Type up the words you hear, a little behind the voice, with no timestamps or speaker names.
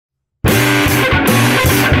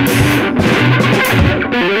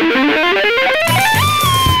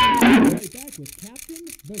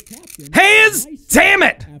Damn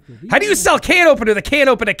it! How do you sell can opener that can't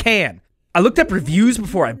open a can? I looked up reviews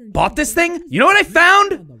before I bought this thing. You know what I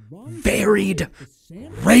found? Varied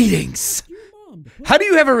ratings. How do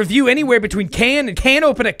you have a review anywhere between can and can't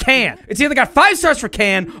open a can? It's either got 5 stars for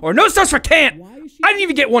can or no stars for can't. I didn't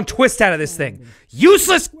even get one twist out of this thing.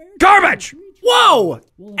 Useless garbage! Whoa!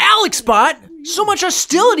 Alexbot! So much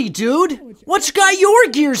hostility, dude! What's got your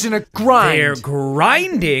gears in a grind? They're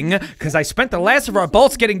grinding because I spent the last of our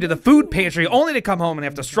bolts getting to the food pantry only to come home and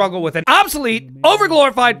have to struggle with an obsolete,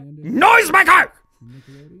 overglorified noisemaker!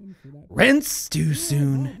 Rent's due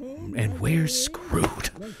soon, and we're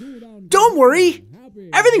screwed. Don't worry!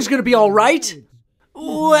 Everything's gonna be alright!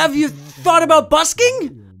 Have you thought about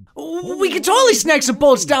busking? We could totally snag some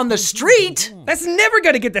bolts down the street! That's never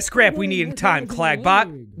gonna get the scrap we need in time,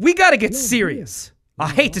 Klagbot. We gotta get serious. I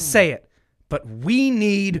hate to say it, but we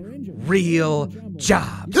need real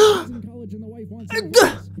jobs.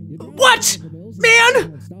 What?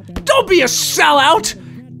 Man! Don't be a sellout!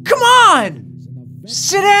 Come on!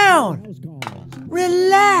 Sit down!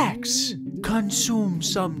 Relax! Consume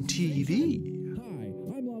some TV.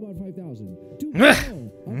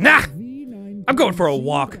 Nah! I'm going for a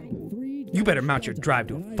walk. You better mount your drive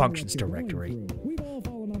to a functions directory. We've all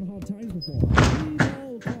fallen on hard times before. We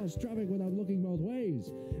all cause traffic without looking both ways.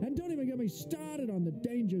 And don't even get me started on the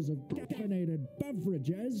dangers of caffeinated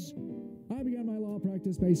beverages. I began my law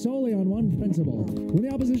practice based solely on one principle. When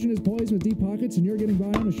the opposition is poised with deep pockets and you're getting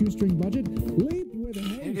by on a shoestring budget, leap with a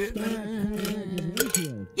ratio.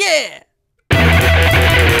 Yeah!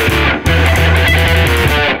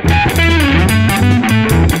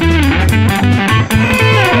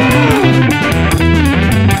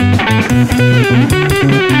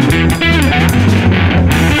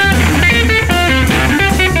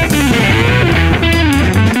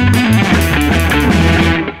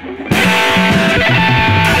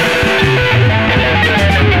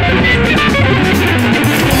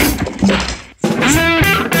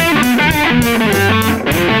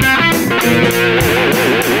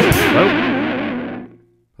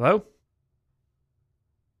 Hello?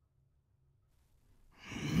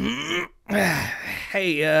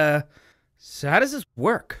 Hey, so how does this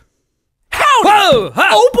work? Howdy! Whoa! Huh.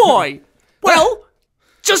 Oh boy! Well,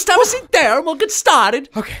 just have a seat there and we'll get started.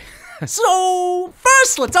 Okay. So,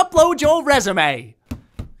 first let's upload your resume.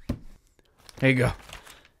 There you go.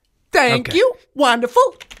 Thank Okay. you.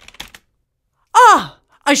 Wonderful. Ah,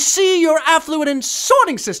 I see you're affluent in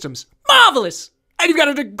sorting systems. Marvelous. And you've got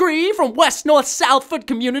a degree from West North Southford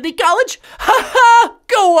Community College? Ha ha!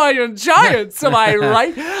 Go Iron Giants, am I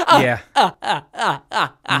right? Yeah.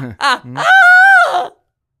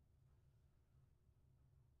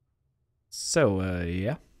 So,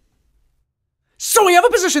 yeah. So we have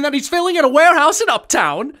a position that he's filling in a warehouse in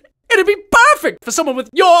Uptown. It'd be perfect for someone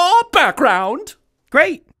with your background.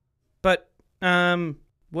 Great. But,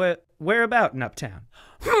 where about in Uptown?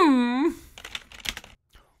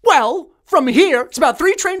 Well, from here, it's about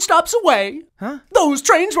 3 train stops away. Huh? Those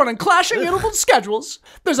trains run on clashing interval schedules.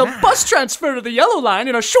 There's a bus transfer to the Yellow Line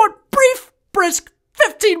and a short, brief, brisk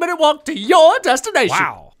 15-minute walk to your destination.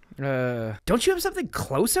 Wow. Don't you have something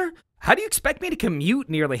closer? How do you expect me to commute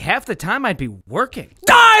nearly half the time I'd be working?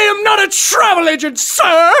 I am not a travel agent,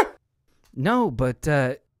 sir! No,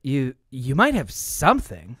 but, you might have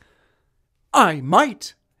something. I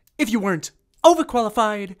might, if you weren't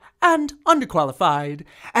overqualified and underqualified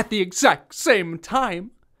at the exact same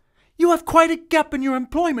time. You have quite a gap in your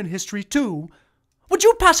employment history, too. Would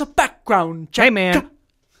you pass a background check? Hey, man.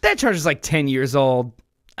 That charge is like 10 years old.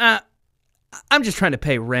 I'm just trying to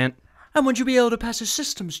pay rent. And would you be able to pass a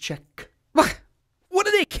systems check? What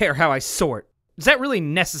do they care how I sort? Is that really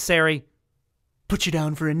necessary? Put you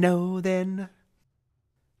down for a no, then?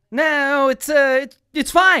 No,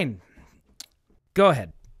 it's fine. Go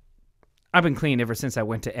ahead. I've been clean ever since I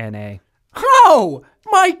went to NA. Oh,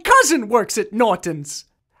 my cousin works at Norton's.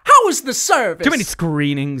 How was the service? Too many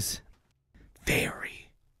screenings. Very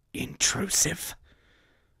intrusive.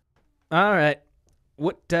 All right.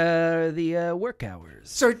 What are the work hours?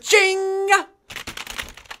 Searching!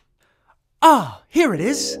 Ah, here it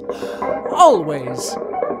is. Always.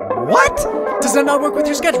 What? Does that not work with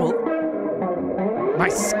your schedule? My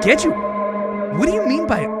schedule? What do you mean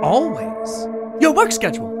by always? Your work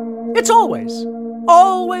schedule. It's always.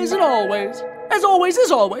 Always and always. As always is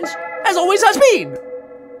always. As always has been.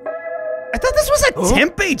 I thought this was a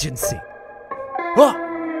temp agency. Huh?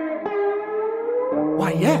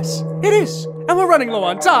 Why, yes, it is. And we're running low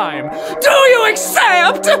on time. Do you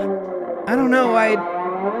accept? I don't know, I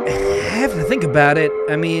have to think about it.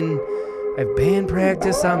 I mean, I have band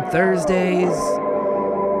practice on Thursdays.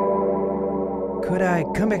 Could I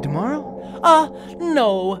come back tomorrow?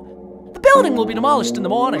 No. The building will be demolished in the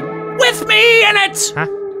morning. With me in it! Huh?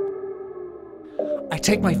 I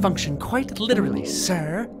take my function quite literally,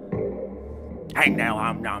 sir. Hey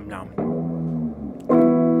now, nom.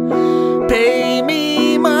 Pay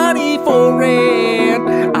me money for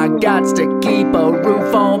rent. I got to keep a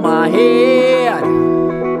roof on my head.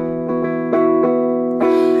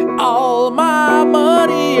 All my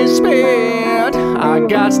money is spent. I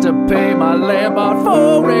got to pay my landlord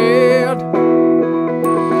for it.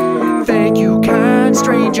 Thank you, kind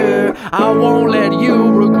stranger. I won't let you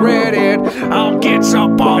regret it. I'll get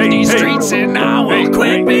up off these streets and I will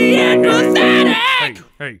quit being pathetic.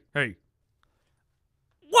 Hey.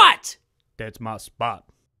 What? That's my spot.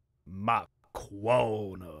 My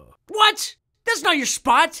corner. What? That's not your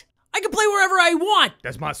spot. I can play wherever I want.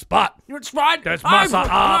 That's my spot. Your spot? That's my spot.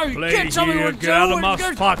 I play can't tell me here. what to Get out do. of my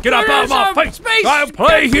spot. Get up out of my face. Space. I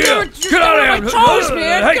play here. Get out of here. My toes,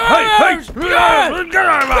 man. Hey. Get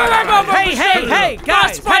out of my face. Hey,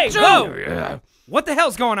 guys. Hey, whoa. What the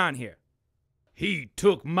hell's going on here? He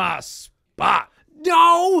took my spot.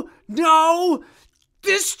 No.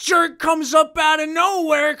 This jerk comes up out of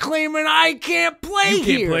nowhere claiming I can't play here.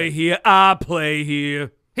 You can't play here. I play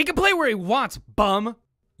here. He can play where he wants, bum.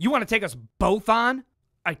 You want to take us both on?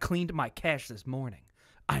 I cleaned my cache this morning.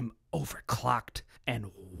 I'm overclocked and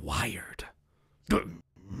wired.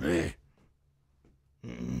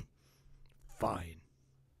 Fine.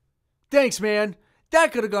 Thanks, man.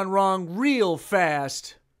 That could have gone wrong real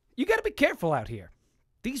fast. You gotta be careful out here.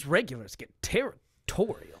 These regulars get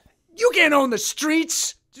territorial. You can't own the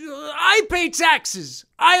streets. I pay taxes.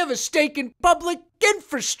 I have a stake in public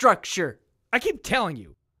infrastructure. I keep telling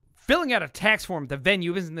you, filling out a tax form at the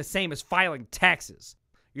venue isn't the same as filing taxes.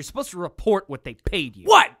 You're supposed to report what they paid you.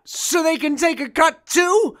 What? So they can take a cut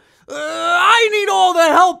too? I need all the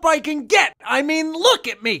help I can get. I mean, look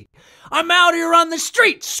at me. I'm out here on the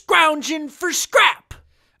street scrounging for scrap.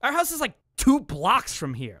 Our house is like 2 blocks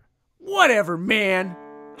from here. Whatever, man.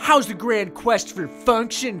 How's the grand quest for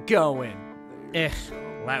function going?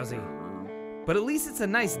 Lousy. But at least it's a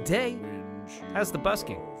nice day. How's the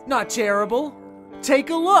busking? Not terrible. Take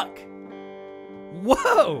a look.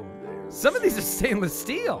 Whoa! Some of these are stainless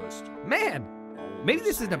steel. Man, maybe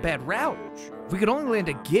this isn't a bad route. If we could only land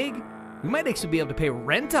a gig, we might actually be able to pay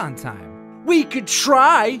rent on time. We could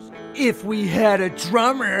try if we had a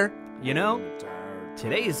drummer. You know,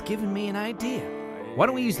 today has given me an idea. Why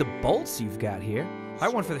don't we use the bolts you've got here,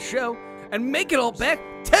 hire one for the show, and make it all back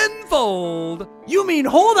tenfold? You mean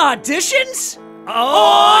hold auditions?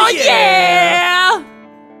 Oh yeah!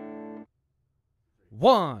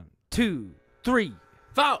 1, 2, 3,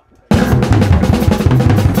 4.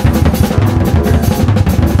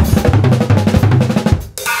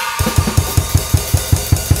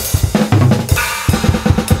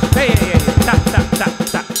 Hey,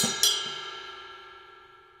 stop.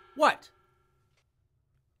 What?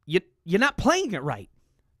 You're not playing it right.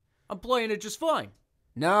 I'm playing it just fine.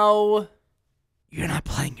 No. You're not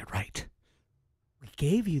playing it right. We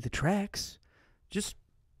gave you the tracks. Just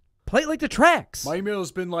play it like the tracks. My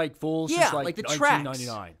email's been full Yeah, since like the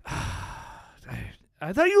 1999.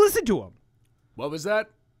 I thought you listened to them. What was that?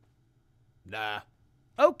 Nah.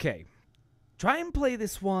 Okay. Try and play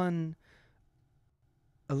this one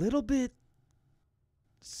a little bit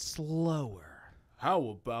slower.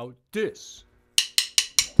 How about this?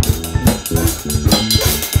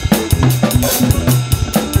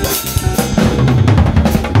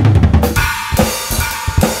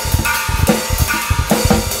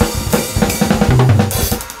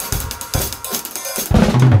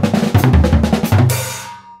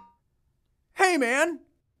 Hey, man.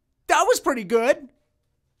 That was pretty good.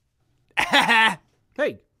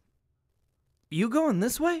 Hey, you going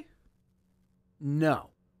this way?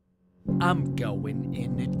 No. I'm going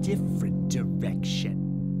in a different direction.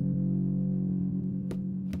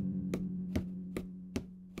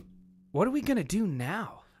 What are we gonna do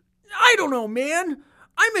now? I don't know, man.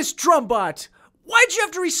 I miss Drumbot. Why'd you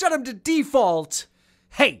have to reset him to default?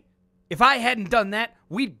 Hey, if I hadn't done that,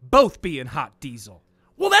 we'd both be in hot diesel.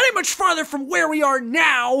 Well, that ain't much farther from where we are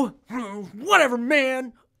now. Whatever,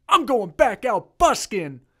 man. I'm going back out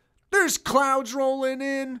busking. There's clouds rolling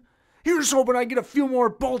in. Here's hoping I get a few more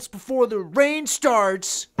bolts before the rain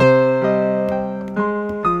starts.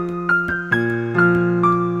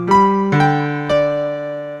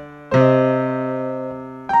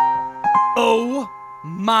 Oh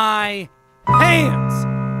my hands!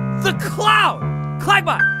 The cloud!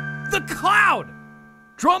 Klagbot! The cloud!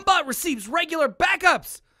 Drumbot receives regular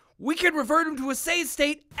backups! We can revert him to a save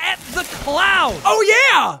state at the cloud! Oh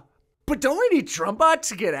yeah! But don't we need Drumbot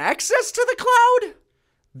to get access to the cloud?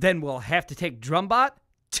 Then we'll have to take Drumbot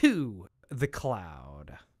to the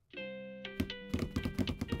cloud.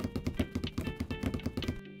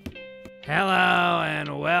 Hello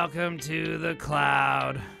and welcome to the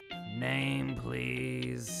cloud. Name,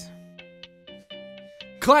 please.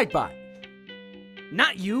 Klagbot.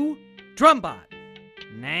 Not you, Drumbot.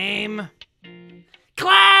 Name.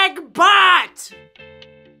 Klagbot!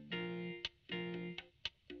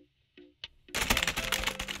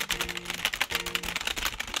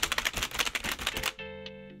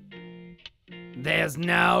 There's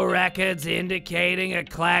no records indicating a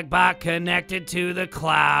Klagbot connected to the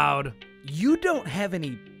cloud. You don't have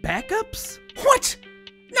any backups? What?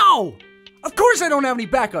 No! Of course I don't have any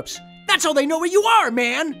backups. That's how they know where you are,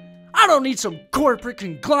 man. I don't need some corporate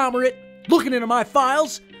conglomerate looking into my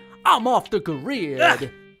files. I'm off the grid. Ah!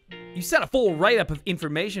 You sent a full write-up of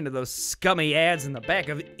information to those scummy ads in the back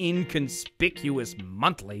of Inconspicuous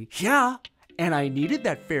Monthly. Yeah, and I needed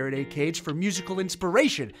that Faraday cage for musical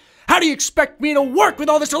inspiration. How do you expect me to work with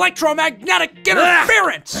all this electromagnetic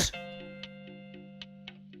interference?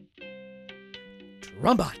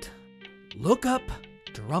 Drumbot. Look up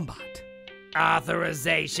Drumbot.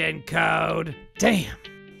 Authorization code. Damn.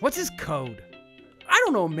 What's his code? I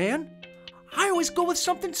don't know, man. I always go with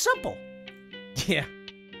something simple. Yeah.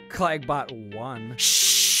 Klagbot 1.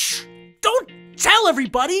 Shh! Don't tell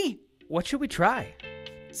everybody! What should we try?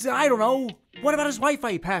 I don't know. What about his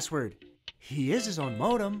Wi-Fi password? He is his own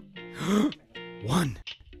modem. 1,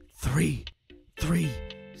 3, 3,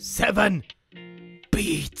 7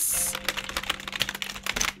 beats.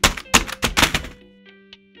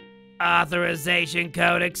 Authorization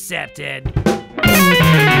code accepted.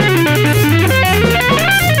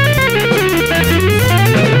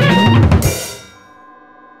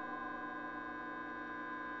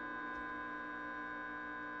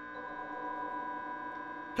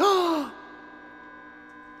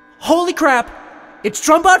 Holy crap! It's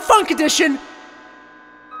Drumbot Funk Edition!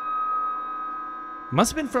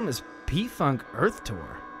 Must have been from his P-Funk Earth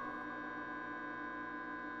Tour.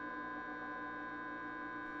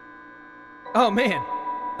 Oh man,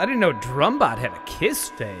 I didn't know Drumbot had a kiss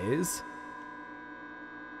phase.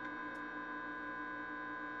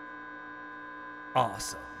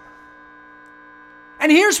 Awesome.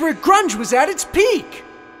 And here's where grunge was at its peak!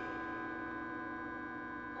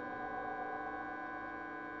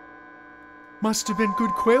 Must have been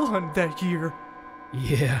good quail hunt that year.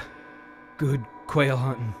 Yeah, good quail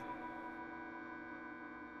hunting.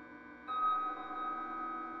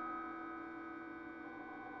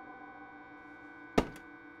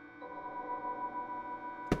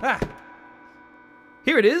 Ah,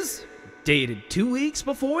 here it is, dated 2 weeks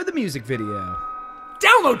before the music video.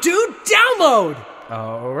 Download, dude! Download!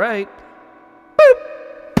 All right.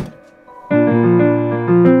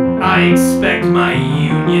 I expect my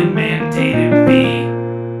union-mandated fee.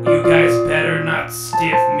 You guys better not stiff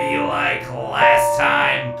me like last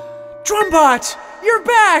time. Drumbot! You're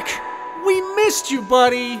back! We missed you,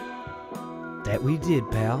 buddy! That we did,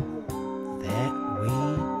 pal. That we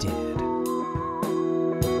did.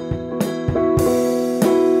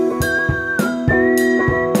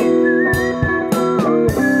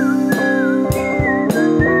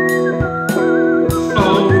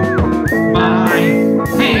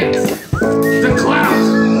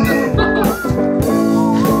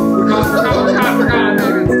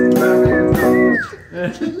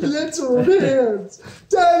 Let's hold hands.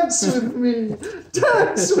 Dance with me.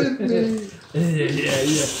 Dance with me. Yeah.